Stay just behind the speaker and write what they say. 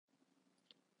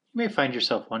You may find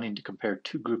yourself wanting to compare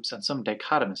two groups on some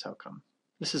dichotomous outcome.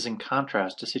 This is in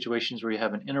contrast to situations where you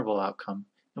have an interval outcome,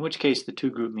 in which case the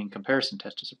two-group mean comparison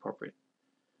test is appropriate.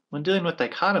 When dealing with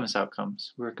dichotomous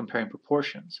outcomes, we are comparing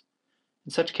proportions.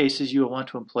 In such cases, you will want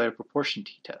to employ a proportion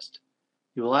t-test.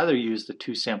 You will either use the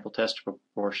two-sample test of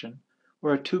proportion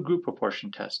or a two-group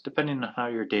proportion test, depending on how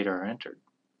your data are entered.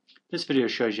 This video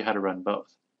shows you how to run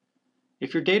both.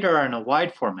 If your data are in a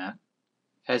wide format,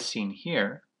 as seen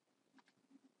here,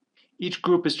 each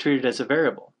group is treated as a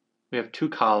variable. We have two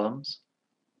columns,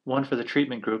 one for the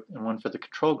treatment group and one for the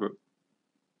control group.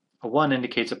 A 1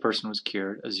 indicates a person was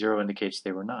cured, a 0 indicates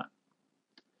they were not.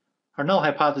 Our null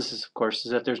hypothesis, of course,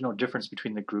 is that there's no difference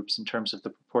between the groups in terms of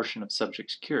the proportion of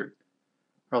subjects cured.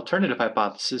 Our alternative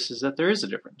hypothesis is that there is a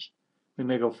difference. We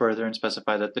may go further and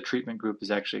specify that the treatment group is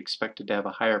actually expected to have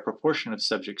a higher proportion of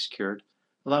subjects cured,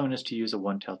 allowing us to use a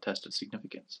one-tailed test of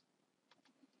significance.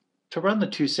 To run the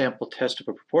two-sample test of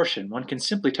a proportion, one can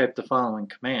simply type the following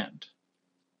command: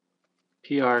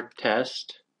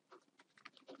 test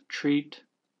treat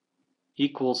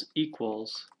equals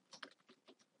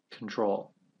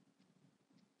control.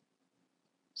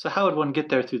 So how would one get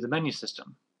there through the menu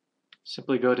system?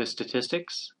 Simply go to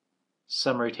Statistics,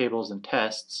 Summary Tables and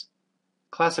Tests,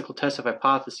 Classical Test of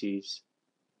Hypotheses,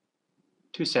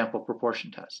 Two-Sample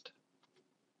Proportion Test.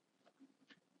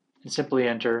 And simply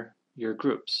enter your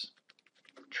groups,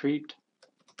 treat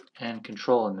and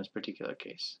control in this particular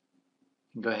case.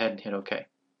 And go ahead and hit OK.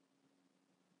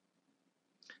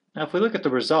 Now if we look at the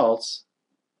results,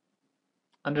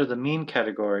 under the mean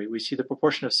category, we see the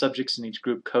proportion of subjects in each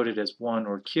group coded as 1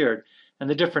 or cured, and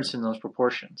the difference in those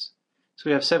proportions. So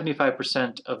we have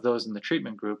 75% of those in the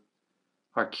treatment group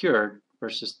are cured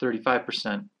versus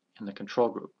 35% in the control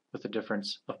group, with a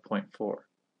difference of 0.4.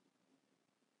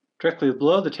 Directly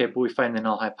below the table, we find the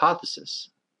null hypothesis,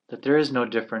 that there is no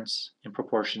difference in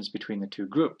proportions between the two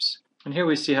groups. And here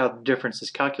we see how the difference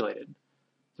is calculated.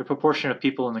 The proportion of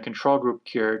people in the control group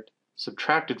cured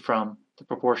subtracted from the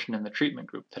proportion in the treatment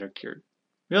group that are cured.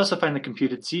 We also find the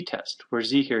computed z-test, where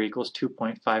z here equals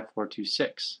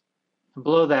 2.5426. And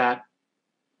below that,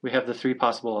 we have the three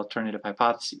possible alternative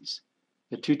hypotheses.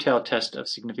 The two-tailed test of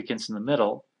significance in the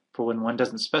middle, for when one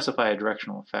doesn't specify a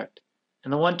directional effect,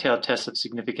 and the one-tailed test of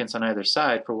significance on either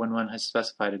side for when one has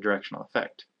specified a directional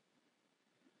effect.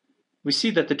 We see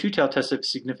that the two-tailed test of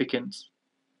significance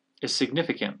is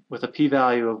significant with a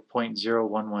p-value of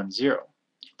 0.0110.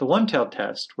 The one-tailed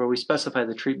test, where we specify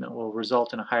the treatment will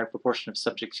result in a higher proportion of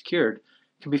subjects cured,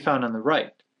 can be found on the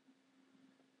right.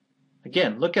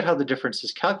 Again, look at how the difference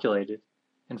is calculated,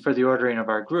 and for the ordering of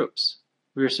our groups.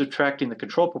 We are subtracting the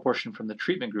control proportion from the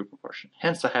treatment group proportion.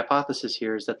 Hence, the hypothesis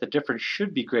here is that the difference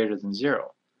should be greater than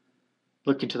 0.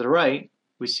 Looking to the right,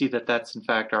 we see that that's in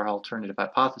fact our alternative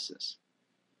hypothesis.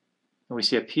 And we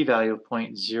see a p-value of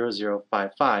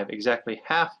 0.0055, exactly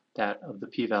half that of the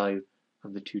p-value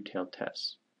of the two-tailed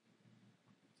test.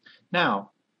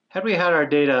 Now, had we had our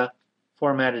data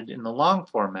formatted in the long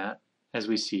format, as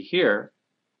we see here,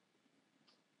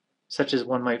 such as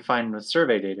one might find with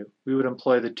survey data, we would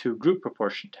employ the two-group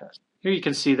proportion test. Here you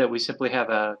can see that we simply have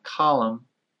a column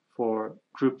for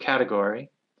group category.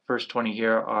 The first 20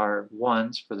 here are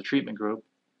 1s for the treatment group,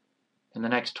 and the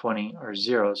next 20 are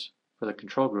 0s for the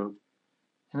control group.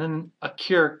 And then a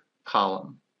cure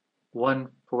column, 1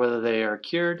 for whether they are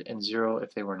cured and 0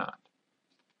 if they were not.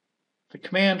 The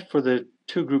command for the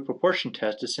two-group proportion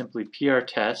test is simply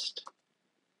test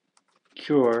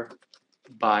cure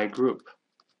by group.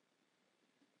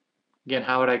 Again,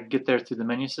 how would I get there through the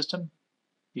menu system?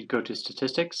 You'd go to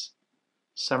Statistics,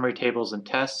 Summary Tables and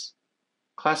Tests,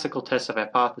 Classical Test of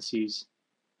Hypotheses,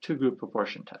 Two-Group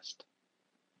Proportion Test.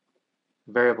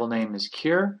 The variable name is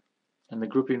cure, and the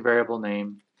grouping variable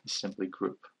name is simply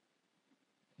group.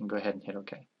 And go ahead and hit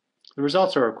OK. The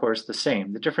results are, of course, the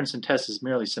same. The difference in tests is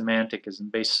merely semantic, and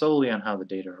based solely on how the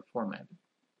data are formatted.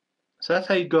 So that's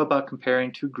how you go about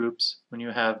comparing two groups when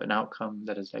you have an outcome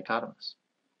that is dichotomous.